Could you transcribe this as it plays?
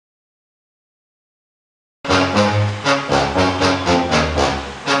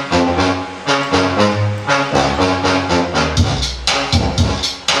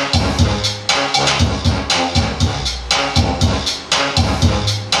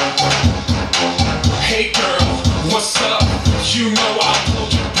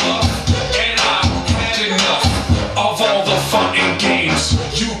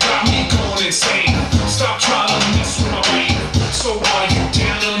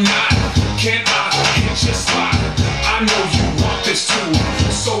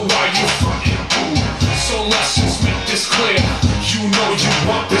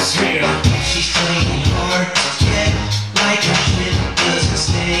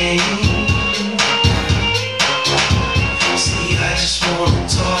name. See, I just wanna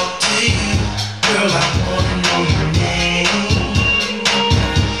talk to you, girl, I wanna know your name.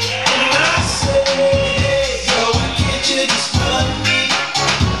 And I say, hey, girl, why can't you just love me?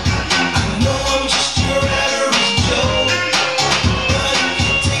 I know I'm just your average Joe, but it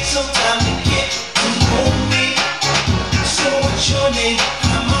can take some time to get to know me. So what's your name?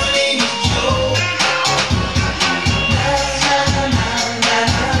 My name is Joe.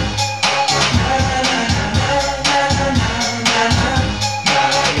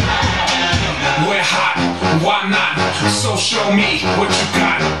 We're hot, why not? So show me what you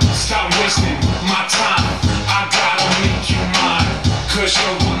got. Stop wasting my time. I gotta make you mine, 'cause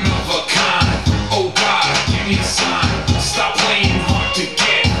you're one of a kind. Oh God, give me a sign. Stop playing hard to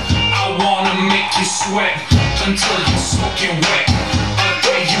get. I wanna make you sweat until you're soaking wet. A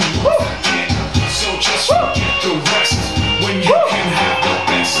day you won't forget, so just forget the rest when you can have the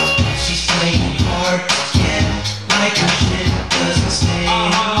best. She's playing hard to get, like her shit doesn't stay.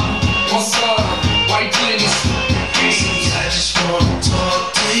 What's up? White ladies. See, I just wanna talk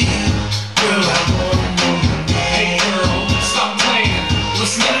to you, girl, I wanna know your Hey name. girl, stop playing.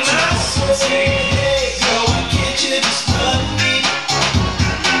 Listen And to I what I'm say, saying. hey, girl, why can't you just love me?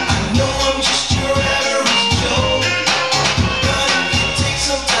 I know I'm just your average Joe, but it can take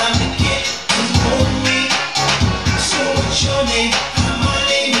some time to get to know me. So what's your name? My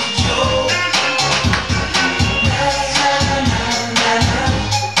name is Joe.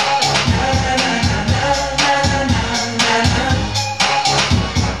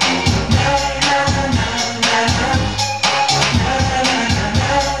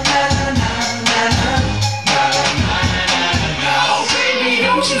 Oh baby,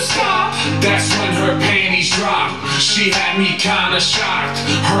 don't you stop. That's when her panties dropped. She had me kinda shocked.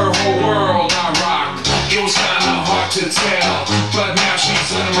 Her whole world I rocked. It was kinda hard to tell, but now she's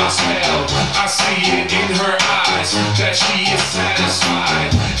under my spell. I see it in her eyes that she is satisfied,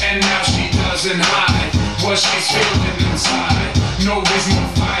 and now she doesn't hide what she's feeling inside. No reason to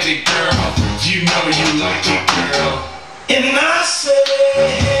fight it, girl. You know you like it, girl. And I say,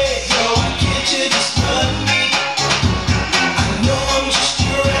 hey, girl, why can't you just love me? I know I'm just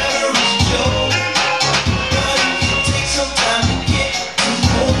your average Joe, but it can take some time to get to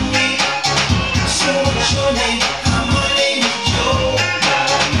know me. So what's your name? My name is Joe.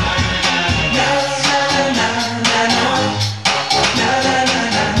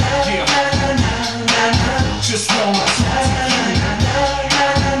 Yeah. Just wanna talk to you,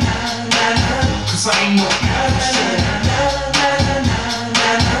 'cause I ain't no average Joe.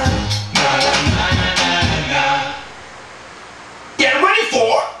 Get ready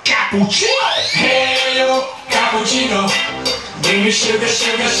for cappuccino. Hey yo, cappuccino, bring me sugar,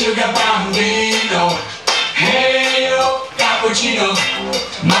 sugar, sugar bambino. Hey yo, cappuccino,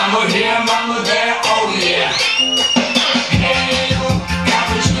 mama here, mama there, oh yeah.